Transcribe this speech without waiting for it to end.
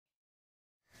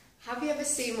Have you ever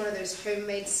seen one of those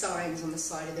homemade signs on the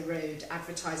side of the road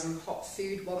advertising hot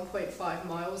food 1.5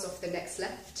 miles off the next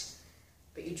left?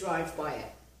 But you drive by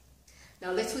it.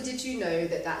 Now, little did you know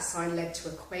that that sign led to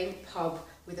a quaint pub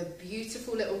with a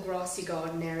beautiful little grassy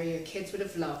garden area your kids would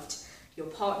have loved, your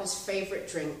partner's favourite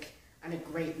drink, and a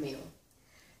great meal.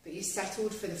 But you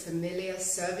settled for the familiar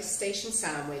service station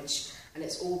sandwich, and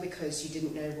it's all because you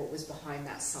didn't know what was behind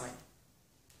that sign.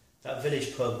 That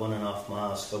village pub 1.5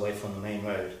 miles away from the main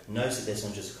road knows that there's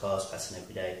hundreds of cars passing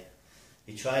every day.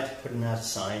 He tried putting out a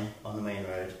sign on the main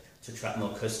road to attract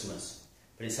more customers,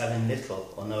 but it's having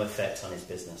little or no effect on his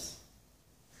business.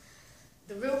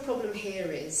 The real problem here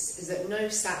is that no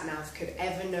sat-nav could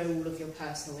ever know all of your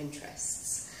personal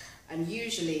interests. And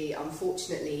usually,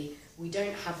 unfortunately, we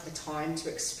don't have the time to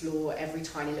explore every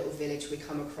tiny little village we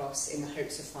come across in the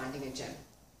hopes of finding a gem.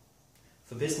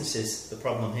 For businesses, the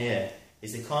problem here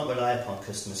is they can't rely upon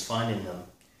customers finding them.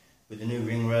 With the new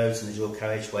ring roads and the dual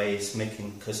carriageways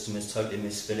making customers totally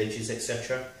miss villages,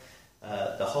 etc.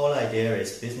 The whole idea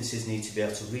is businesses need to be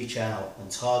able to reach out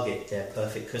and target their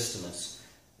perfect customers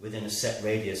within a set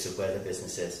radius of where their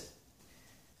business is.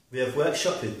 We have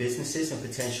workshopped with businesses and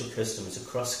potential customers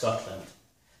across Scotland,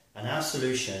 and our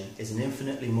solution is an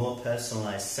infinitely more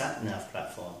personalised sat-nav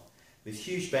platform with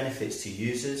huge benefits to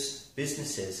users,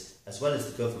 businesses, as well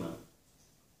as the government.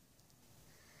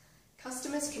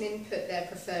 Customers can input their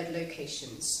preferred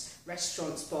locations,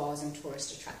 restaurants, bars and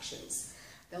tourist attractions.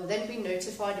 They'll then be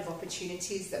notified of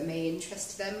opportunities that may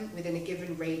interest them within a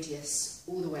given radius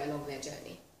all the way along their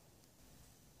journey.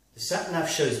 The sat-nav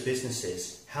shows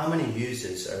businesses how many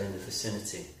users are in the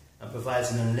vicinity and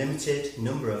provides an unlimited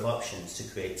number of options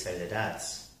to create tailored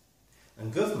ads.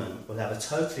 And government will have a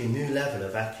totally new level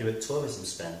of accurate tourism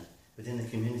spend within the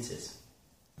communities.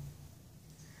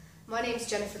 My name's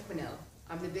Jennifer Quinnell.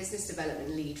 I'm the Business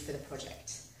Development Lead for the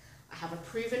project. I have a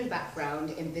proven background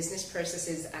in business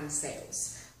processes and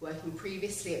sales, working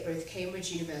previously at both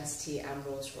Cambridge University and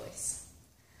Rolls-Royce.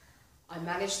 I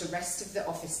manage the rest of the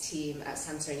office team at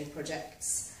Sansone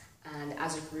Projects, and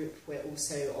as a group we're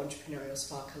also Entrepreneurial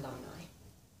Spark alumni.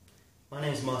 My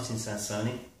name is Martin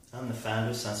Sansone. I'm the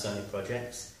founder of Sansone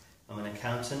Projects. I'm an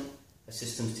accountant, a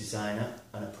systems designer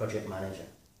and a project manager.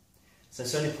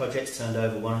 Sansone Projects turned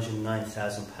over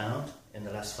 £109,000 in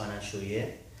the last financial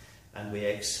year, and we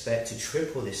expect to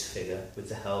triple this figure with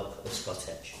the help of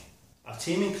ScotEdge. Our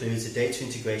team includes a data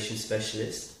integration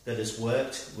specialist that has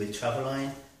worked with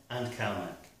Travelline and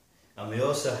CalMac, and we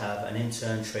also have an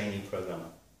intern trainee programmer.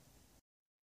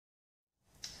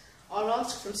 Our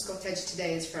ask from ScotEdge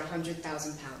today is for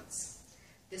 £100,000.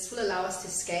 This will allow us to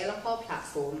scale up our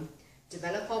platform,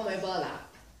 develop our mobile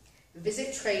app,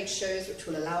 visit trade shows which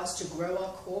will allow us to grow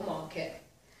our core market,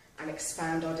 and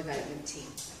expand our development team.